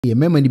ye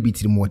mema ni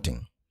bitiri moten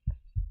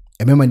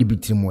e mema ni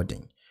bitiri moten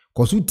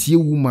cause utie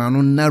woman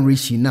no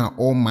narration na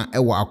oma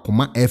ewa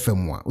akoma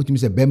FM a utimi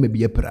se bema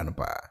bi yepra no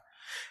pa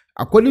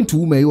according to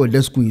woman you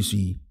the school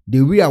yi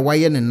the way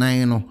awaye ne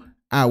nan no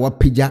a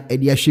wapeja e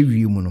de ahwe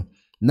wiem no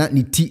na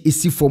ne ti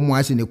esi fom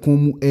ase ne kon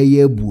mu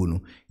eye abuo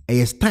no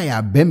eye style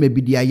a bema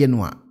bi de aye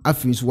no a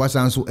afin so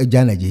wasanso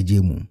agya na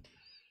jeje mu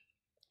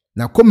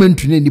na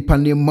commentary ne nipa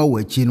ne ma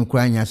wachi no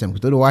kra anya asem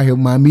to wa hwe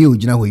maami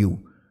ogina ho yi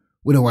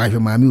wo na wa hwe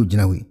maami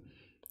ogina ho yi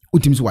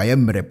utimi so waye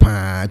mre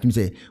pa utimi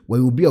se wa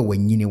obi a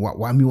wanyini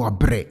wa mi wa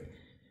bre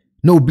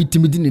na obi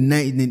timi di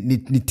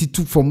ne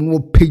titu fom no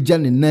peja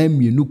ne nan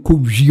mienu ko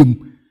wiem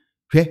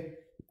hwe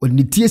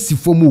oni ti esi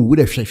fom wo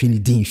de hwe ni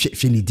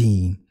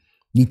din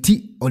ni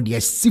ti odi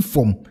esi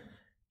fom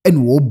en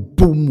wo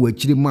bom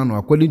wachiri ma no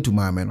according to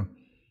maame no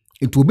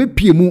etu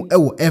obepie mu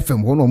ewo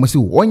FM ho no mo se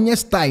onye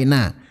style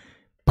na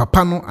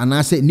papa no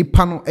anase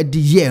nipa no de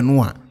ye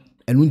no a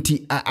enu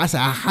nti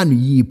asa aha no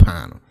yi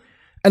pa no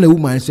ana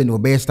woman say no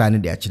be style no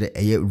de akire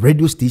eye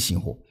radio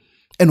station ho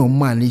ena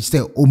man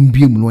say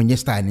ombiem no onye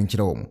style no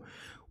nkire wo mo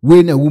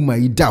we na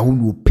woman yi da ho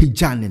no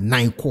peja ne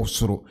nan ko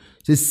soro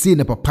se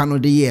na papa no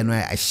de ye no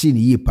a hye ne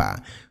yi pa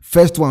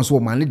first one so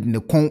man de ne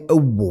kon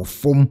ewo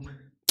fom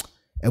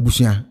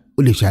ebusia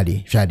ole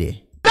hwade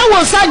na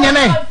wo sa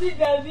nyane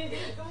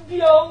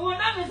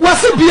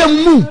wasi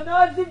biemu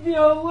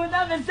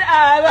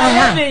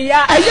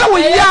aya wo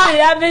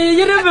ya me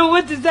yiri me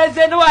wuti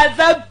se no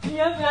whatsapp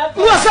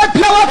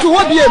to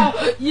wo biemu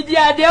yidi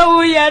ade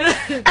wo ye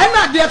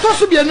ana de to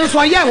so bienu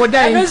so ye wo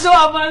dan me so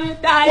amami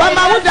dai wa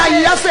ma wo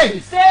dai ya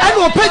se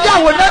ana opeja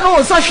wo dan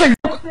no so hwe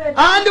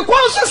and the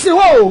conscious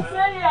ho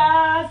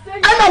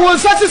ana wo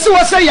sa sisi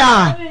wo se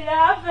ya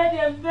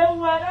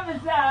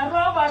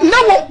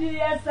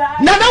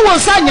na wo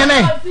sa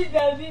nyane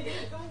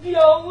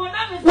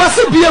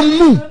wasi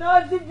biemu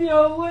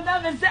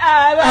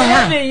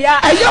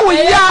aya wo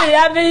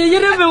ya me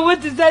yiri me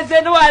wuti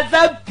se no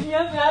whatsapp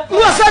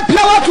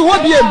to wo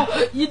biemu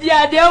yidi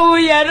ade wo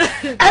ye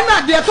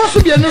ana de to so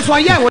bienu so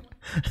ye wo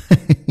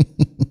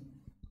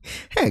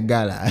hey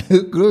gala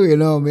kro you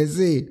know me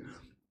say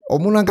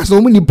omuna nka so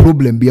omuni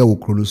problem bia wo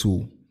kro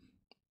so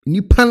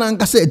ni pana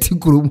nka se ti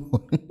kro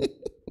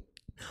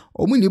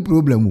omuni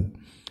problem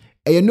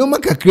e no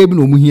maka kreb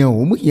no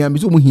omuhia me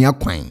so omuhia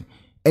kwan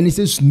eni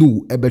se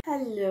snow ebe.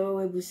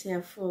 Hello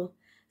ebusiafo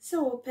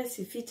so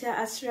pesifita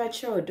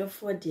asracha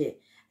odofo de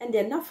and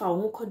then nafa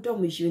ho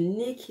kodom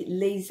unique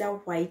laser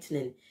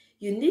whitening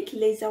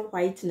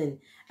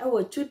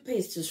our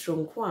toothpaste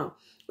stronko a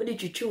odi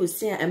twitwi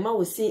osin a ema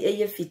osin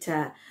eye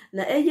fita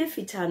na eye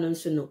fita no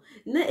nso no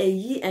na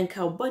eyi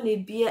enka bone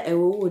bia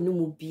ewo no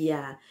mu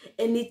bia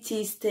any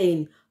tea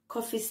stain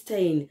coffee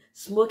stain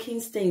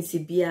smoking stain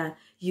sibia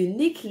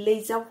unique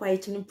laser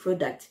whitening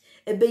product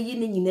ebe yi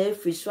ni nyina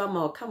free so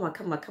ama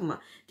kama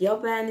de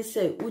oba ni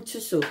say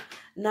utu so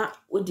na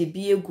odi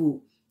bi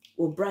egu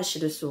o brush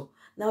do so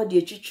na odi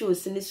etwitwi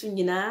osin so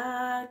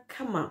nyina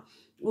kama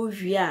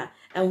uwia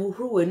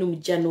enhuhuru wenum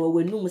gya no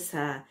wenum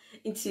saa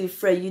into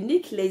for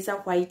unique laser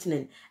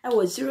whitening I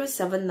was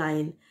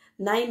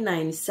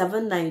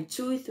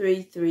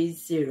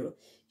 07999792330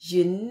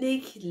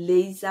 unique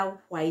laser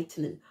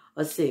whitening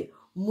or say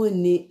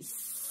money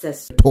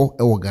ses to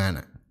e wo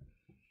Ghana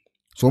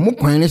so mo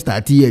kwan ne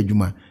start ye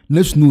adwuma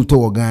na snu to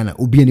wo Ghana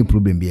obi any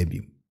problem bia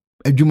bi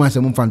adwuma se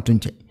mo fa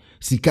ntonche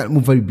sika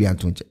mo fa bia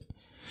ntonche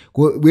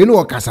ko we no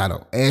okasa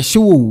do e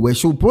hyewo we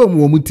hyewo problem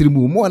wo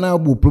mutirimu mo na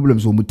abo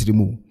problems wo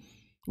mutirimu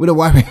we the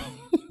wa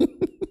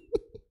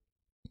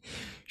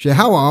she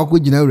how akọ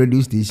gina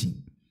radio station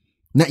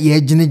na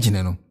ye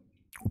gine no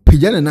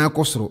opagya na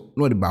akosoro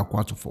no de ba akọ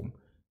atofom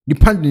di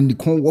pandin di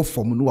kon wo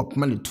fom no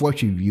wapama le to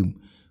ahwe wiem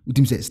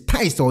utim se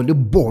styles o de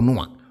ball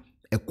no a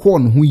e ko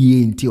no ho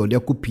ye nti o de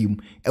akopim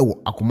e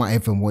wo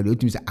akoma FM wo de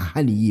utim se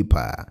aha ne ye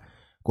pa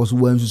cause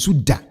wo ansusu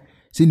da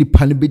se ni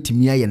pan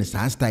betimi aye ne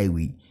sa style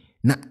we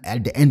na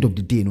at the end of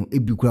the day no e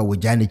bi kura wo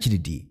gya na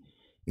chiridi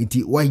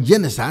nti wo ye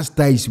ne sa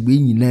styles we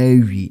nyina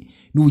awie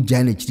no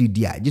gya na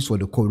chiridi a just for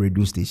the call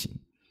radio station.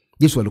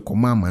 This was the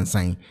command man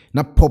sign,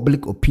 not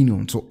public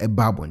opinion, so a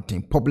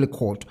babonting, public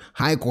court,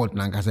 high court,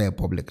 Nankasa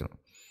public.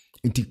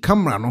 Inti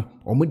camera no,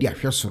 or media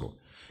shasoro,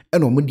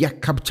 and or media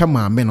capture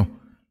my meno.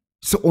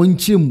 So on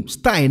chim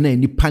style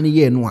ni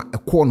panier no a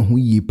corn who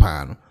ye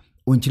pan,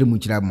 on chim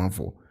which I man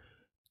for.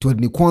 To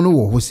the corner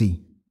or hosi.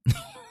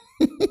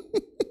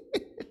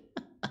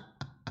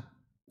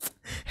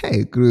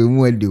 Hey, crew,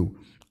 what do?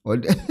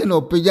 Or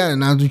no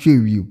pigeon and to show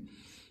you.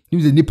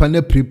 Use the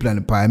nipana pre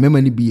plan pie,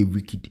 memory be a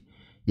wicked.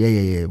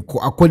 Yeah.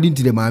 According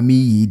to the mami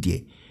yi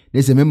de.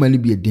 They say me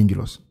be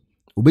dangerous.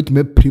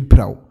 Obetime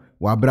prepra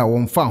wa bra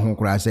won fa ho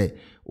kra say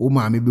o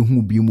mami be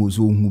hu bi mo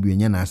so hu bi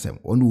nya na asem.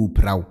 Onu wo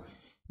praw.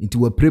 Nti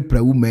wa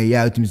prepra wo me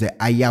ya tumi say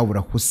aya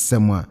wra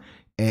hosem a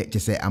che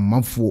say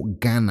amanfo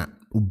Ghana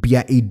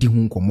obia edi hu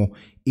nkomo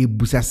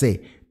ebusa say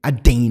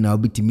adan na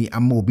obetimi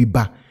ama obi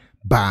ba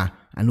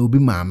ana obi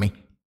mami.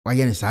 Why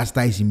any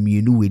size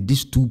mienu with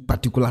these two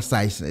particular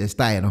size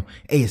style no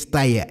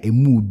style a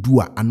mu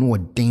dua ano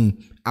den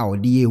a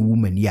ɔde yɛ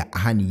woman ya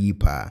aha ne yi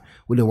pa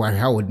wo de wa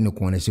ha ɔde ne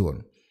kon na si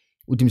won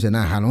utim sɛ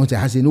na ha no sɛ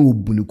ha sɛ no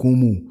obu ne kon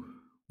mu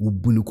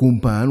obu ne kon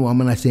pa na wa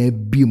mana sɛ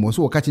bi mo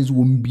so wɔka kyɛ sɛ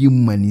wo mbi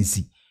mu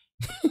manisi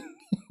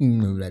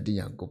Wurade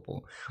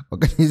Nyankopɔn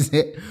wɔka kyɛ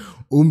sɛ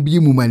ombi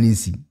mu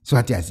manisi so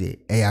ate ase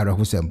ɛyɛ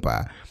arɔho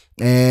sempa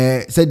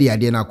sɛ de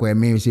ade na akɔ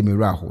me sɛ me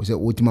raho sɛ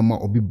wotima ma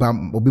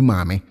obi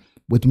maame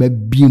wotima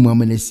bi mu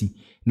amanasi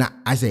na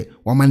ase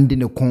wamande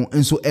ne kon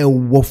enso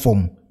ɛwɔ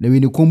fom na we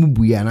ne kon mu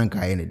buya na nka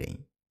ayɛ ne den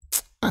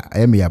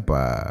ayɛ me ya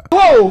pa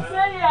wo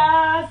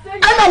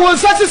ana wo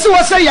nsase si wo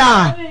sɛ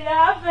ya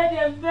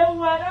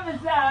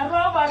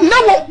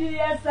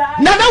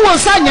na wo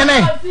nsa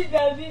nyene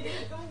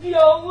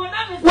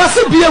wasi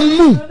bia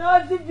mu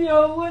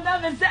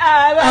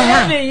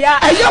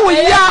aye wo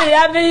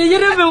ya me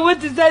yiri me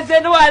wuti sese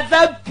no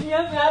wasa pia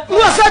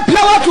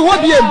wa to wo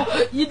bia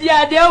yidi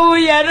ade wo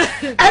ye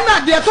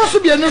ana de to so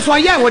bia no so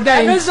ya wo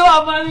dan me so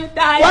wa ma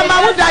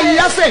wo dan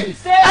ya se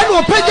ana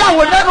opagya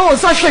wo na no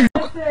sa hwe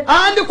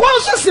and the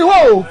kon si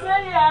ho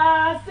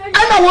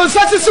ana wo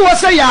nsa si wo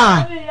sɛ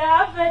ya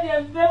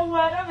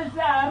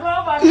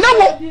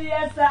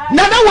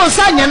na wo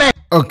nsa nyene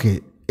okay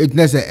it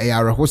na say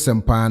ayaraho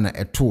sempa na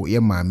eto ye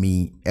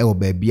maami e wo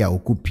ba bia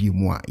okopi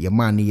mu a ye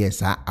ma ne ye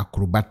sa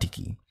acrobatic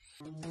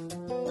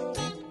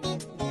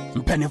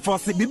mpenefo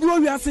se bibiro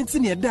wi asenti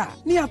ne da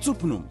ne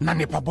atopno na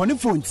ne pabone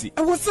fonti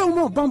e wo se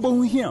wo bambo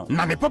hu hia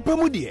na ne papa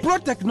mu de pro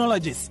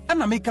technologies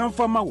ana me kan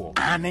fama wo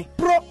ane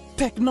pro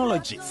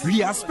technologies.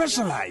 We are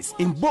specialized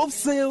in both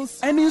sales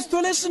and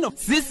installation of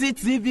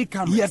CCTV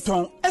cameras.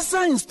 Yeton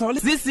esa install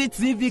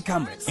CCTV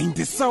cameras in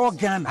the South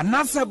Ghana and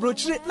NASA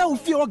brochure now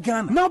fear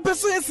Ghana. Now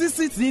beso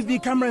CCTV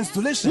camera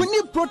installation. We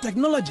need pro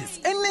technologies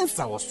and in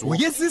South. We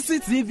use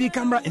CCTV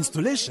camera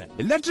installation,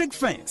 electric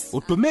fence,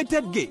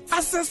 automated gate,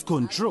 access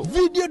control,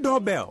 video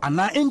doorbell, and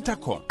our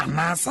intercom, and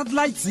our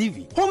satellite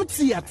TV, home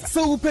theater,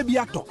 so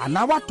upebiato, and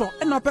our water,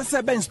 and our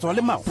pesebe install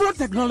them out. Pro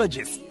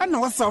technologies and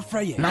our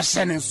software. Na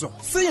shenenso.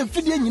 Say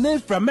fidie nyina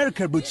from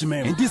America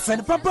brochime and this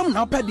and papa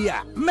na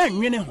padia man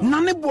nwene ho na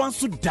ne bo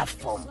anso da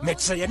form make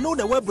sure you know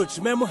the web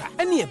brochime mu ha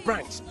any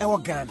branch e wo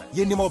Ghana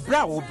ye ni mo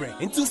bra wo bre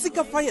into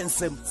sika fire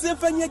nsem se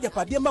fanya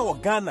japade ma wo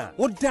Ghana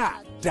wo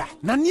da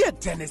na ne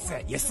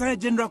tenese ye san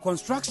general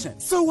construction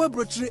so web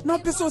brochire na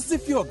peso si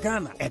fi o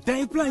Ghana e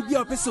dan plan bi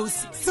o peso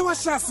si se wa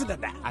sha se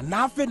dada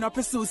ana afi na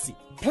peso si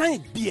plan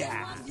bia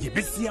ye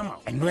besi ama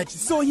eno achi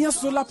so here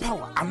solar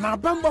power ana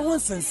bamba ho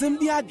nsensem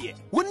bi ade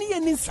woni ye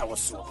ni nsawo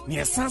so ne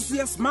esanso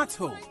ye smart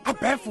home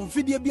abefo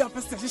fidie bi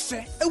apese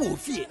hye e wo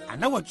fie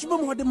ana watwuma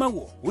mo de ma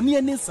wo woni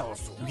ye ni nsawo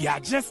so we are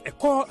just a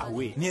call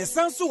away ne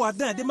esanso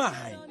wadan de ma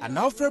han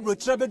ana ofre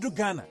brochire bedu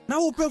Ghana na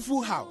wo pe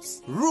full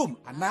house room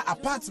ana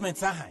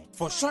apartment ahan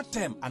for short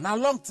term ana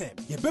long term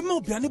ye be ma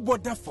obiane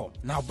border form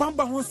na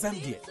bamba ho nsem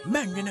de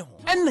manwene ho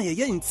enna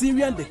ye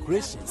interior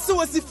decoration so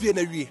wasi fie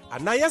na wie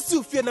ana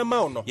yasi fie na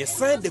ma no yes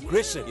sign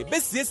decoration ye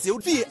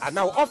besiesie fie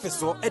ana office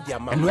so e de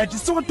ama no edi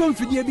so tom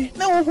fidie bi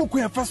na wo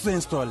hokwa fa so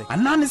install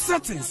ana ne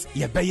settings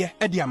ye beye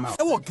e de ama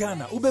e wo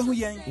Ghana wo behu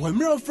yen wo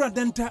mira ofra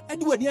denta e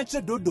de wani a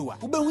che dodoa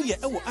wo behu ye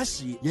e wo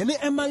ahie ye ne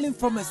Emalin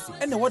pharmacy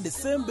e na wo the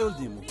same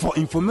building for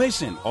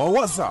information or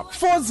WhatsApp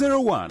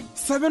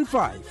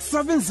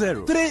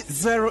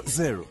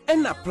 401-7570-300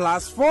 and a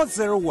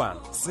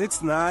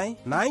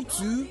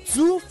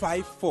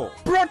 +401-6992-254.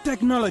 Pro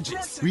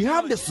Technologies. We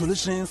have the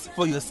solutions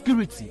for your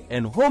security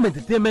and home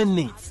entertainment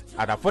needs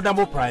at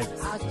affordable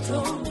prices.